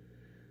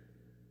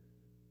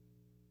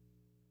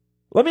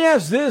 Let me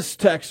ask this,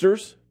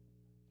 texters.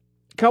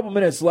 A couple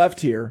minutes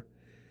left here.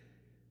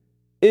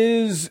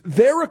 Is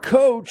there a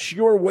coach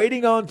you're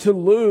waiting on to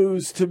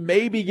lose to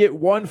maybe get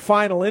one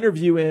final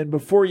interview in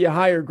before you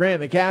hire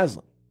Grant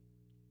McCasland?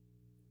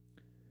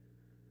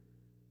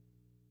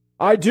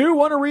 I do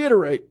want to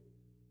reiterate,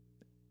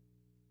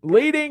 a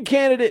leading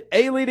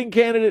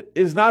candidate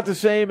is not the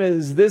same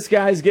as this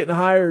guy's getting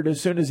hired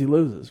as soon as he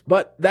loses.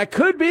 But that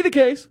could be the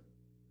case.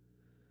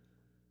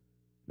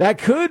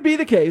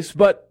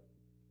 But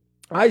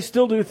I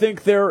still do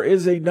think there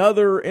is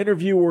another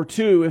interview or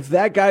two. If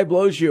that guy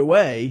blows you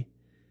away,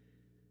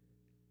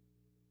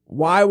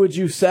 why would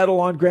you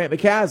settle on Grant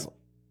McCasland?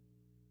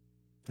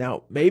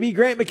 Now, maybe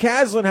Grant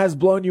McCasland has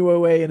blown you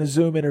away in a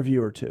Zoom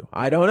interview or two.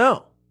 I don't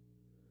know.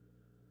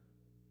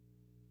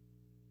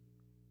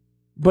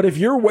 But if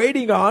you're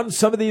waiting on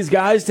some of these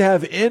guys to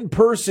have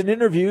in-person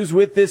interviews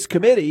with this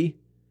committee,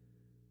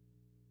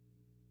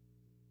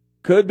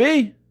 could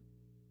be.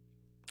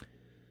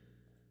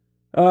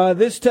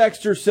 This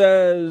texter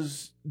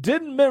says,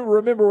 didn't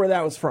remember where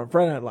that was from.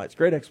 Friday Night Lights.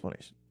 Great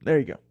explanation. There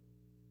you go.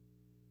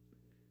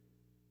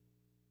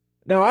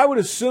 Now, I would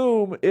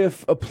assume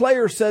if a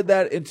player said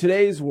that in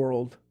today's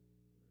world,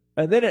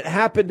 and then it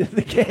happened in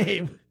the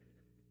game,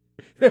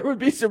 there would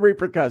be some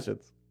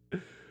repercussions.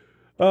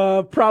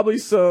 Probably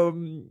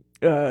some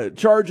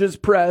charges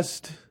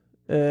pressed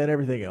and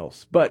everything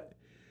else. But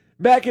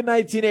back in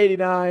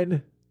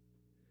 1989,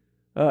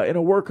 in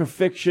a work of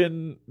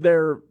fiction,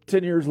 there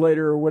 10 years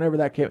later, or whenever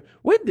that came.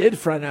 When did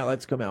Friday Night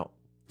Lights come out?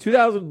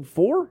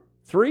 2004?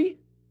 3?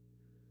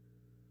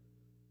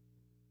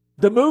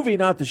 The movie,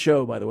 not the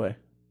show, by the way.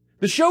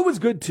 The show was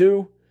good,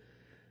 too.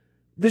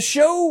 The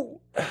show,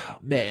 oh,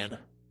 man.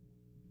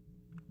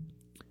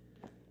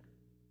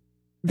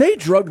 They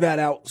drug that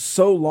out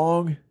so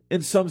long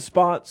in some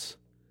spots.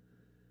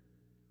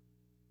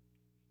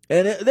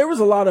 And there was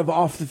a lot of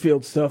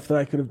off-the-field stuff that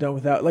I could have done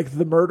without, like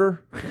the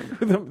murder,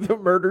 the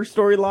murder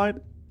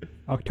storyline.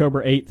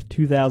 October 8th,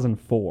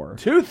 2004.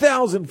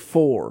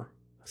 2004.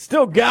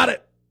 Still got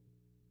it.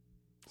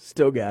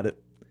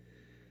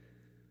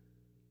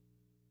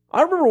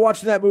 I remember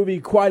watching that movie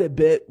quite a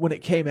bit when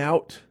it came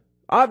out.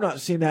 I've not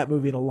seen that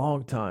movie in a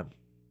long time.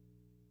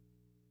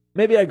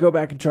 Maybe I go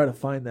back and try to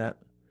find that.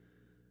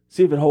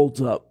 See if it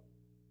holds up.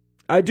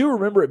 I do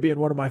remember it being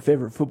one of my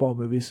favorite football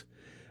movies.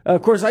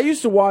 Of course, I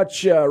used to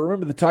watch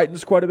Remember the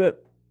Titans quite a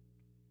bit.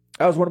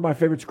 That was one of my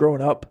favorites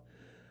growing up.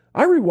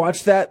 I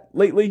rewatched that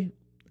lately.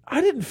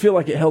 I didn't feel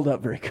like it held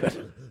up very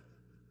good.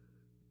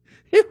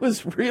 It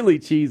was really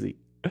cheesy.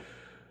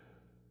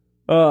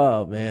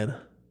 Oh, man.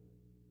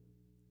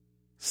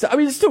 So, I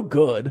mean, it's still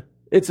good.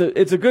 It's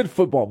a good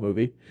football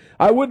movie.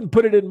 I wouldn't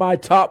put it in my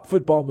top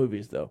football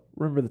movies, though.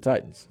 Remember the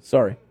Titans.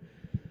 Sorry.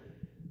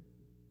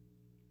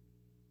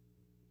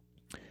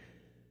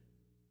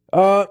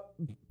 Power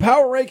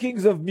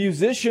rankings of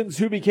musicians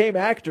who became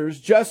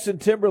actors: Justin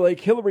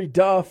Timberlake, Hilary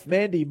Duff,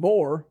 Mandy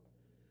Moore,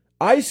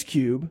 Ice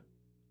Cube,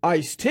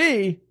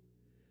 Ice-T,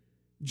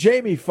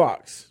 Jamie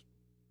Foxx.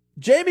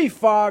 Jamie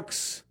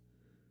Foxx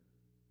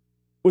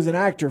was an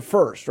actor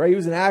first, right? He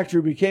was an actor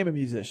who became a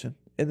musician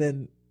and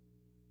then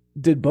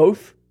did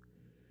both.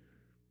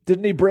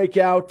 Didn't he break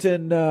out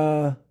in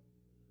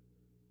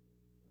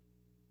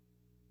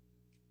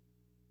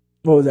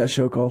What was that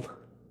show called?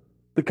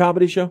 The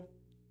comedy show?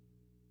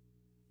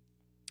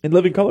 In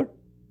living color?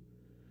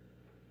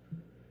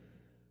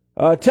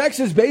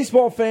 Texas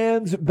baseball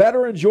fans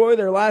better enjoy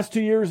their last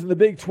 2 years in the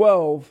Big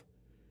 12.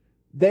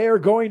 They are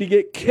going to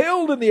get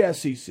killed in the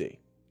SEC.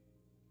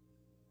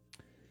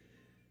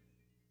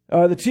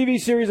 The TV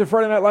series of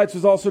Friday Night Lights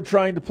was also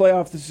trying to play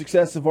off the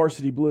success of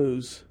Varsity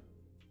Blues.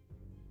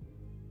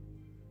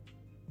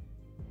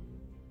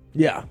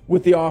 Yeah,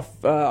 with the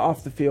off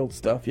the field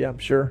stuff. Yeah, I'm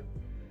sure.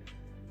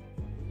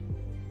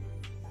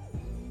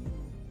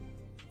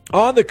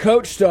 On the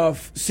coach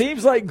stuff,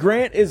 seems like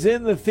Grant is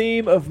in the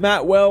theme of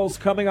Matt Wells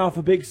coming off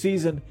a big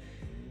season.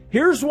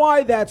 Here's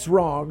why that's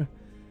wrong.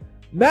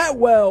 Matt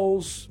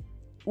Wells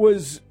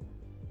was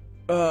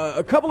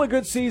a couple of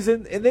good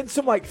seasons and then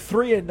some like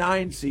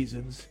 3-9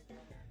 seasons.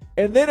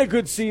 And then a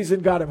good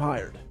season got him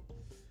hired.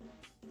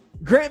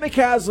 Grant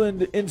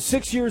McCasland in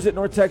 6 years at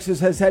North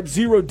Texas has had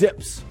 0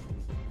 dips.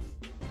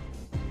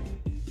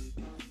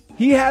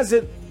 He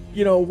hasn't,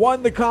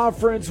 won the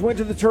conference, went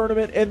to the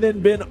tournament, and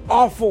then been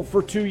awful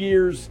for 2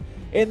 years,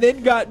 and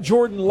then got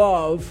Jordan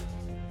Love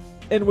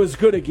and was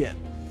good again.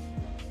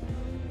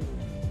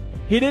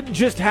 He didn't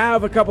just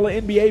have a couple of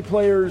NBA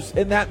players,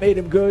 and that made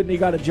him good, and he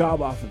got a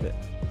job off of it.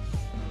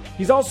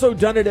 He's also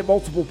done it at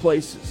multiple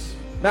places.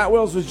 Matt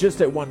Wells was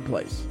just at one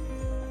place.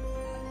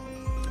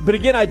 But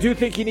again, I do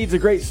think he needs a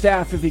great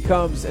staff if he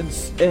comes,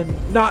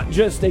 and not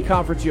just a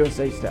Conference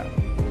USA staff.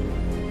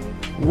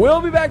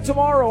 We'll be back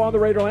tomorrow on the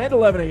Raiderland,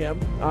 11 a.m.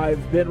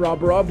 I've been Rob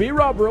Breaux. Be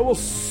Rob Breaux. We'll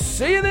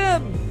see you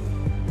then.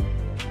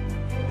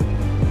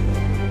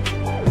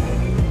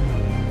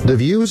 The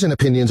views and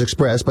opinions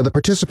expressed by the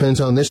participants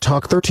on this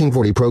Talk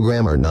 1340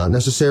 program are not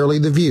necessarily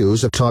the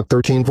views of Talk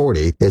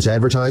 1340, its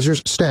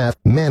advertisers, staff,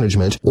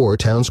 management, or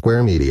Town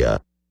Square Media.